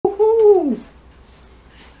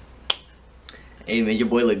Hey man, your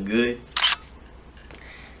boy look good.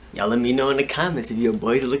 Y'all let me know in the comments if your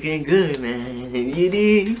boy's looking good, man. You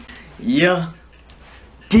dig? Yeah.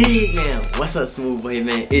 Dig, man. What's up, SMOOVWAY,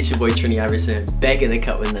 man? It's your boy Trini Iverson, back in the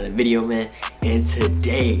cut with another video, man. And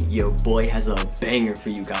today, your boy has a banger for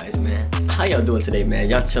you guys, man. How y'all doing today, man?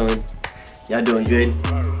 Y'all chilling? Y'all doing good?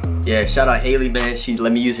 Yeah, shout out Haley, man. She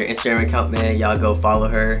let me use her Instagram account, man. Y'all go follow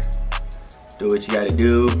her. Do what you gotta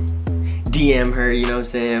do. DM her, you know what I'm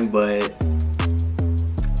saying? But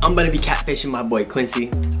I'm gonna be catfishing my boy Quincy.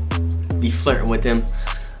 Be flirting with him.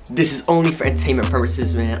 This is only for entertainment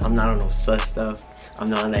purposes, man. I'm not on no sus stuff. I'm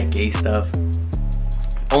not on that gay stuff.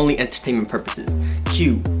 Only entertainment purposes.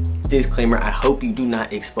 Q, disclaimer, I hope you do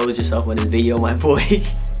not expose yourself in this video, my boy.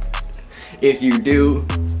 If you do,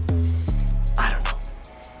 I don't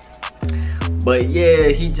know. But yeah,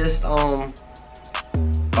 he just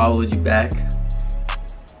followed you back.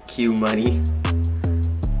 Q money.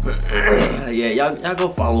 Yeah, y'all go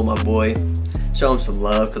follow my boy. Show him some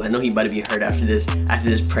love, cause I know he about to be hurt after this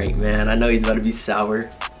prank, man. I know he's about to be sour.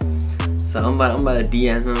 So I'm about to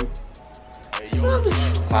DM him. Some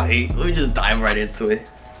slight. Let me just dive right into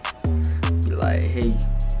it. Be like, hey,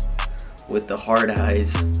 with the hard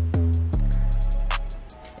eyes.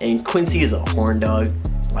 And Quincy is a horn dog,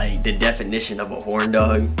 like the definition of a horn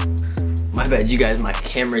dog. My bad, you guys. My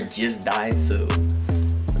camera just died, so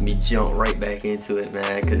let me jump right back into it,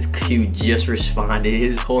 man. Cause Q just responded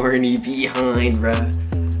his horny behind, bruh.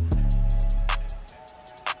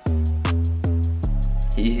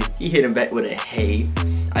 He hit him back with a hey.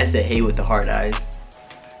 I said hey with the hard eyes.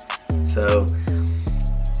 So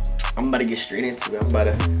I'm about to get straight into it. I'm about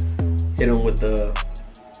to hit him with the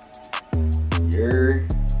you're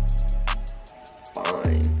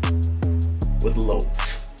fine with low.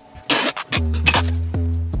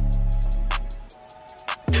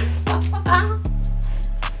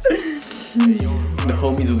 The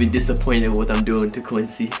homies will be disappointed with what I'm doing to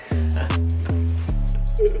Quincy.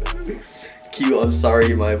 Q, I'm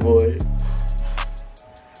sorry, my boy.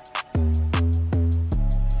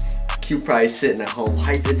 Q probably sitting at home,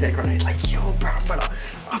 hype his head, he's like, yo, bro,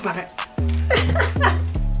 I'm about to.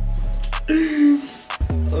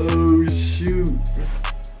 Oh shoot.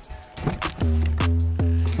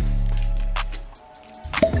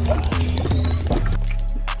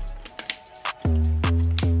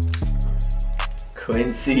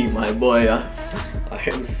 Quincy, my boy, I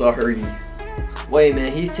am sorry. Wait,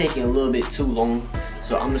 man, he's taking a little bit too long,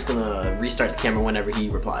 so I'm just gonna restart the camera whenever he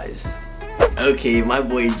replies. Okay, my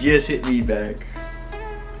boy just hit me back.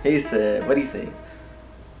 He said, what'd he say?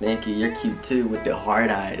 Thank you, you're cute too with the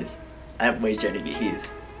hard eyes. That boy trying to get his.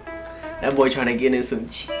 That boy trying to get in some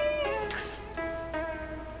cheeks.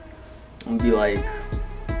 I'm gonna be like,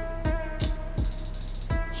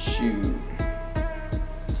 shoot.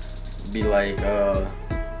 Be like,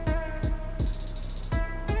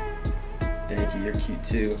 thank you, you're cute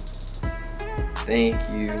too. Thank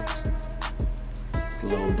you. A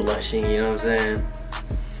little blushing, you know what I'm saying?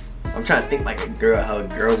 I'm trying to think like a girl, how a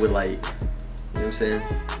girl would like, you know what I'm saying?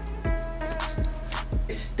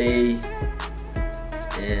 Stay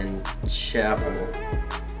in chapel.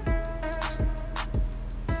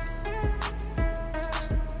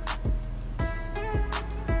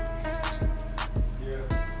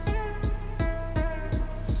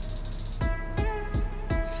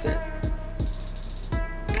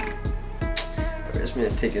 This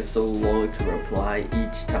man's taking so long to reply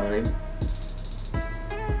each time.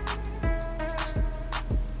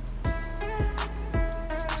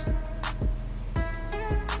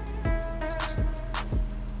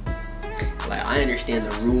 Like, I understand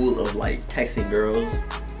the rule of like texting girls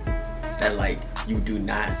that like you do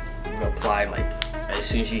not reply like as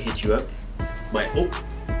soon as she hits you up. But oh,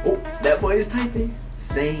 that boy is typing.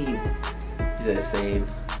 Same. He said same.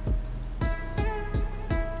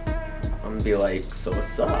 I'm gonna be like, so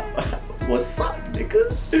what's up? What's up,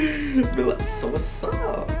 nigga? Be like, so what's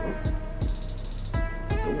up?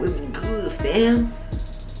 So what's good, fam?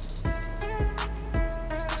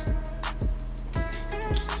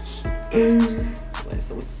 Like,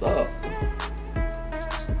 so what's up?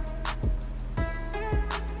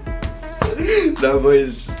 That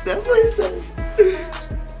boy's so.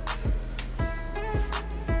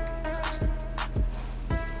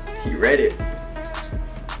 He read it.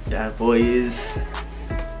 That boy is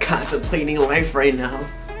contemplating life right now.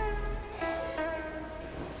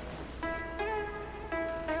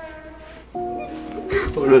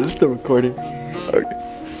 Hold on, it's still recording.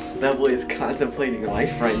 Okay. That boy is contemplating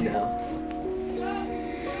life right now.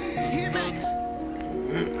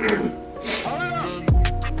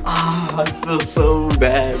 Ah, I feel so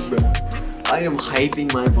bad, bro. I am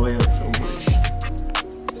hyping my boy up so much.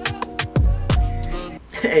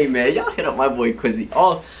 Hey man, y'all hit up my boy Quincy.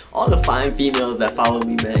 All the fine females that follow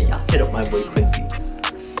me, man, y'all hit up my boy Quincy.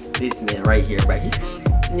 This man right here, bro. You know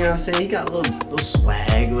what I'm saying? He got a little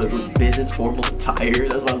swag, little business formal attire.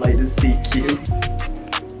 That's why I like to see cute.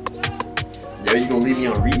 Yo, you gonna leave me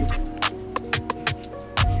on read?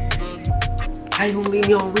 How you gonna leave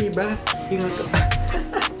me on read, bro? You gonna go?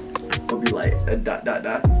 I'll be like dot.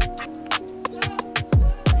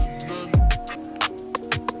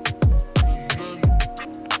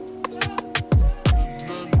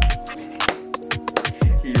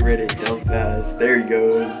 He ready to jump fast. There he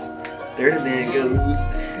goes. There the man goes.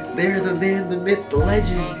 There the man, the myth, the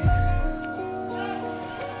legend.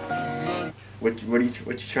 What you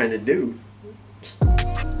trying to do?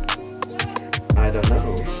 I don't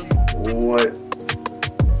know. What?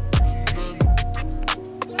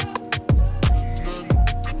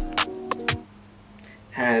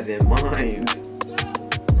 Have in mind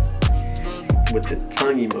with the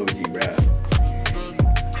tongue emoji, bruh.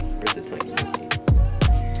 Where's the tongue emoji?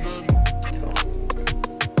 Tongue.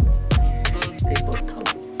 They spell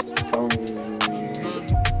tongue. Tongue.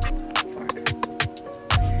 Fuck.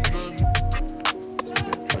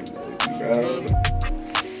 The tongue emoji, bro.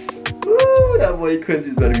 Woo, that boy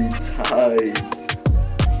Quincy's better be tight.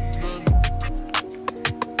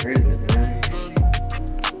 Where is it, man?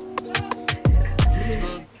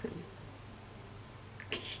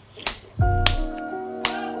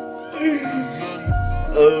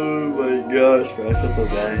 Oh my gosh, bro, I feel so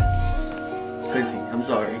bad. Quincy, I'm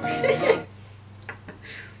sorry.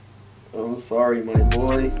 I'm sorry, my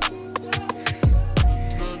boy.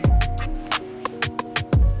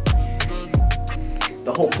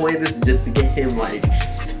 The whole point of this is just to get him, like, you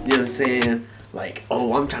know what I'm saying? Like,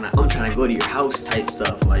 oh, I'm trying to go to your house type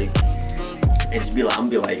stuff, like, and just be like, I'm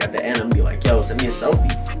gonna be like, at the end, I'm gonna be like, yo, send me a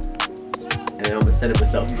selfie, and then I'm gonna send him a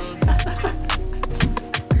selfie.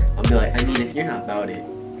 I'll be like, I mean, if you're not about it.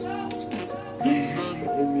 I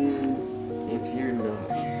mean, if you're not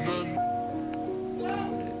about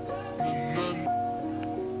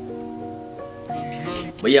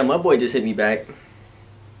it. But yeah, my boy just hit me back.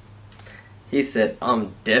 He said,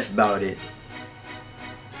 I'm deaf about it.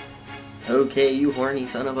 Okay, you horny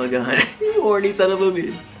son of a gun. You horny son of a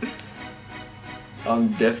bitch. I'm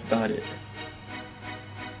deaf about it.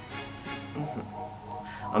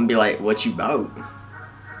 I'm gonna be like, what you about?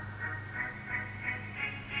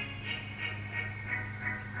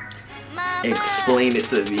 Mama, explain it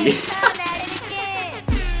to me.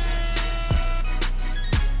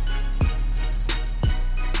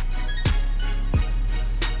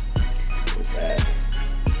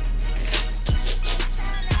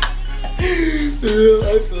 Dude,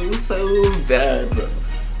 I feel so bad, bro.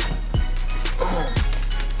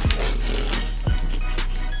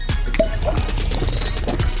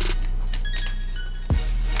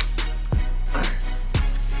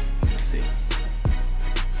 Let's see.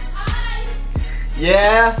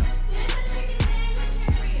 Yeah.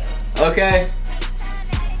 Okay.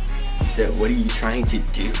 So, what are you trying to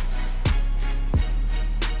do?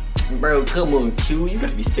 Bro, come on, Q. You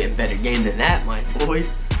gotta be spitting better game than that, my boy.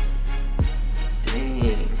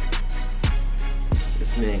 Dang.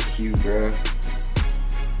 This man Q, bro.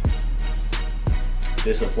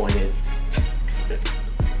 Disappointed.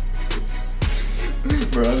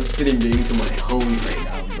 Bro, I'm spitting game to my homie right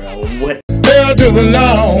now, bro. What? To the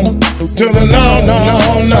no.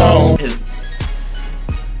 Okay.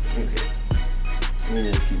 Let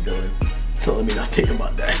me just keep going. Don't let me not think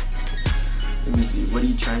about that. Let me see. What are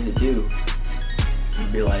you trying to do?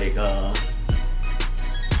 I'd be like,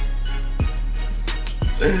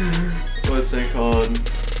 what's it called?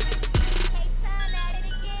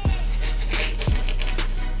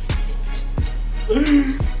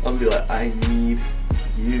 I'll be like, I need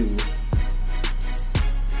you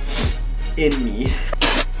in me.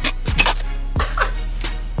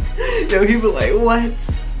 Yo, people like, what?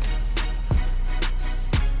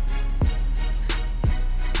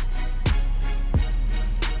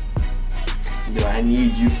 I'll be like, I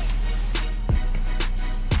need you.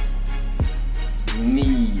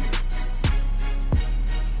 Need.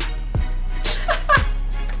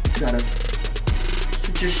 Gotta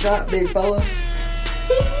shoot your shot, big fella.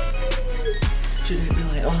 Should have been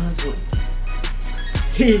like, oh, that's what.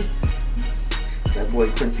 That boy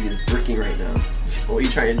Quincy is bricking right now. What are you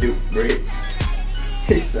trying to do, brick?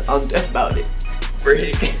 He said, I'm deaf about it,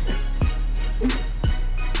 brick.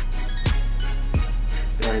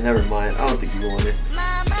 Alright, never mind. I don't think you want it.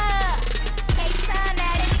 Mama,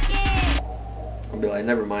 I'll be like,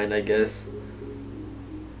 never mind, I guess.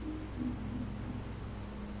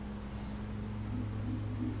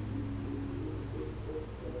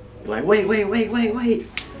 Like, wait.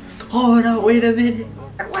 Hold on, wait a minute.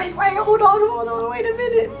 Wait, hold on, wait a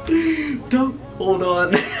minute. Don't, hold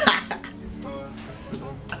on.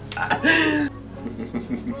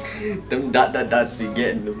 Them dots be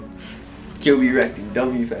getting them. Kill be wrecking,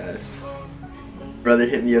 dummy fast. Brother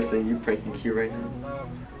hit me up saying you're pranking Q right now.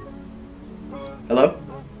 Hello?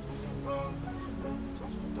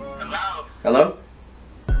 Hello?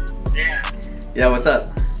 Yeah. Yeah, what's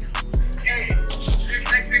up? Hey, you're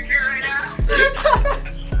pranking Q right now?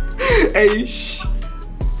 Hey, shh.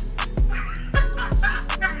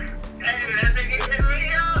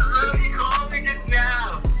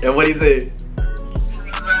 And what he say? He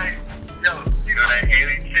was like, yo, you know that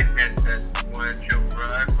alien chick that wanted to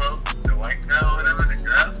run, bro? The white girl, whatever, the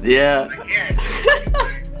girl? Yeah. Like, yeah.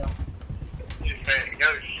 She said, yo,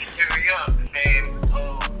 she hit me up saying,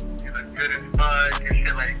 oh, you look good as fuck and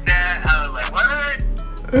shit like that. I was like, what?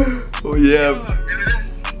 Oh, yeah. Yo, he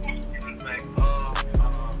was like, oh,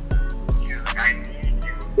 she was like, I need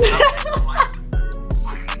you. I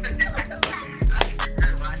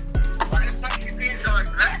was like, why the fuck you being so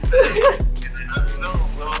aggressive?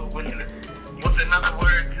 What's another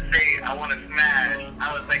word to say? I want to smash. I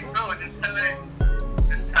was like, bro, just tell her,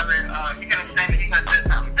 he gonna send it, he gonna send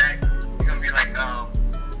something back. He gonna be like,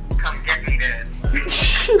 come get me then.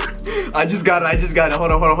 I just got it.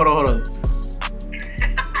 Hold on.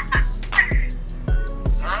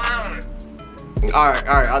 Alright,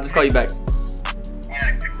 I'll just call you back.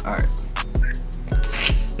 Alright.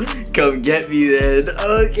 Come get me then.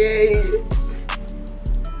 Okay.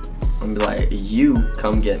 I'm like, you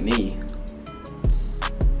come get me.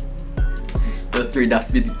 Those 3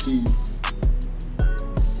 dots be the key.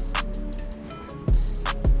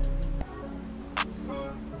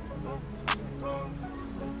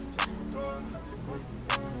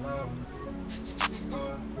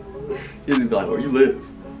 He's gonna be like, where you live?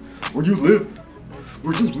 Where you live?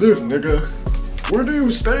 Where you live, nigga? Where do you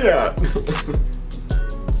stay at?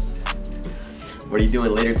 What are you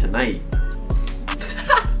doing later tonight?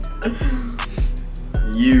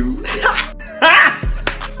 You.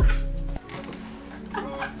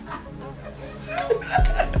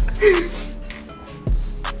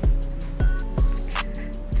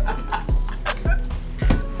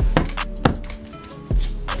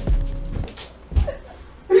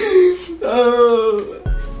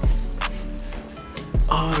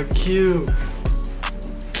 Oh, Q.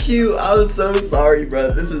 I'm so sorry, bro.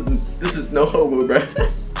 This is no homo, bro.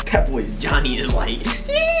 That boy Johnny is like.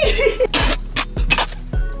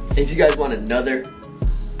 If you guys want another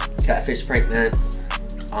catfish prank, man,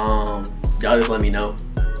 y'all just let me know.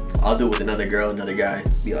 I'll do it with another girl, another guy.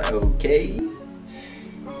 Be like, okay.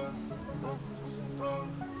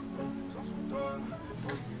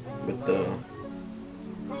 With the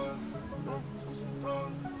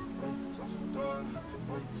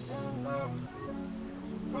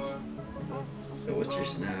so what's your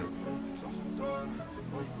snap?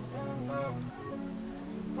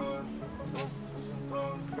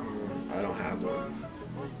 I don't have one.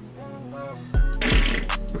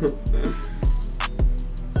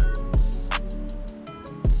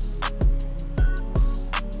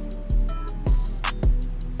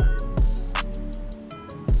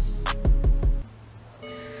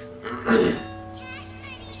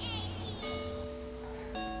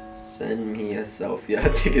 Send me a selfie. I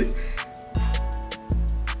think it's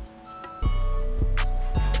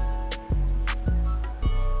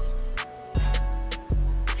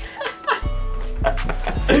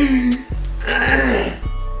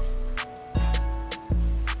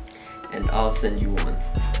and I'll send you one.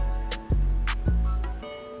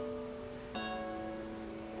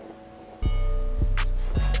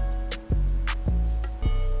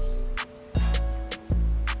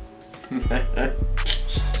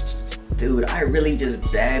 Dude, I really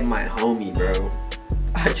just bagged my homie, bro.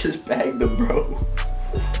 I just bagged him, bro.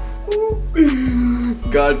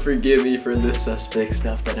 God forgive me for this suspect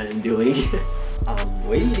stuff that I'm doing. I'm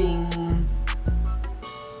waiting.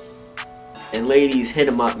 And ladies, hit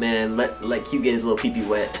him up, man. Let Q get his little pee-pee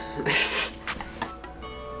wet.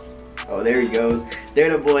 Oh, there he goes.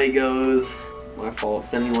 There the boy goes. My fault.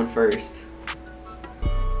 Send me one first.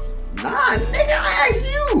 Nah, nigga, I asked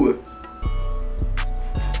you.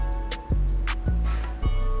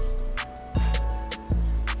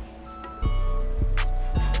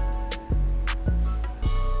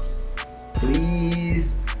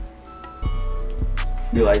 Please.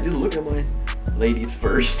 Be like, just look at my ladies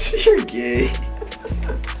first. You're gay.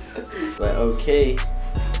 Like, okay.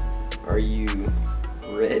 Are you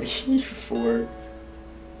ready for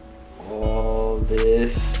all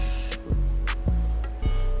this?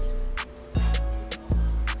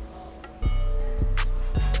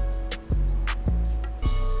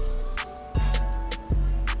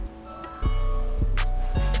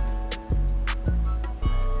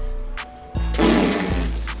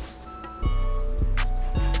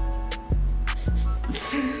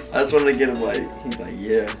 I just wanted to get him like, he's like,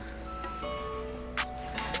 yeah.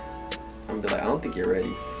 I'm gonna be like, I don't think you're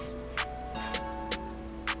ready.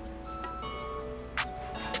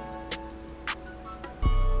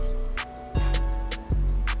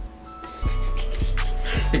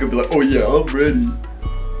 He could be like, oh yeah, I'm ready.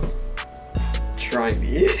 Try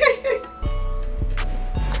me.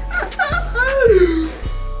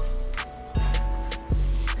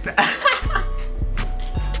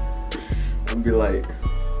 I'd be like,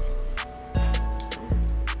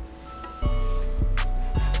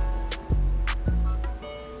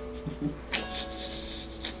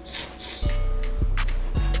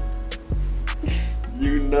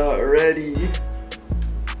 you not ready.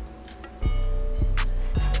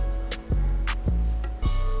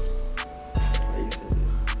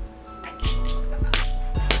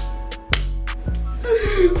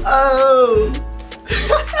 Oh.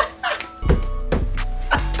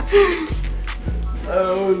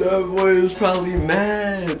 Oh, that boy is probably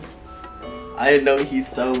mad. I know he's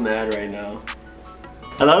so mad right now.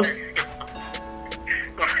 Hello?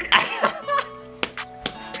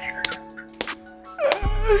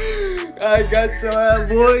 I got your ass,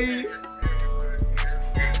 boy.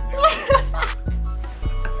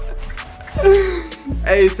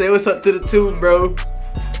 Hey, say what's up to the tube, bro.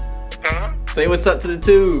 Huh? Say what's up to the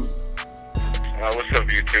tube. What's up,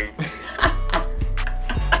 YouTube?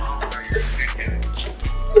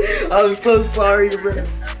 I'm so sorry, bro.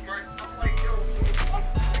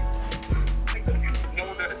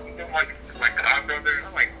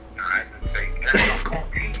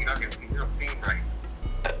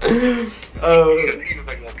 Oh. He was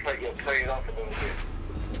like, you'll play it off a little bit.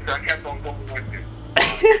 So I kept on going with it.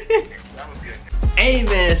 That was good. Hey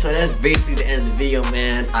man, so that's basically the end of the video,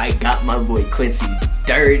 man. I got my boy Quincy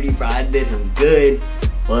dirty, bro. I did him good.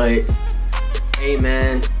 But hey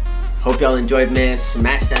man, hope y'all enjoyed, man.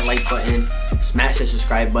 Smash that like button, smash that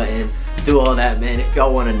subscribe button, do all that, man. If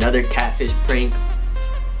y'all want another catfish prank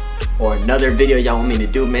or another video y'all want me to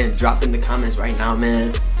do, man, drop in the comments right now,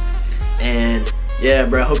 man. And yeah,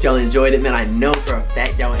 bro, hope y'all enjoyed it, man. I know for a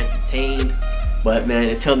fact y'all entertained. But man,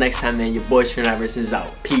 until next time, man, your boy S3XUAL is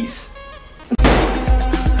out. Peace.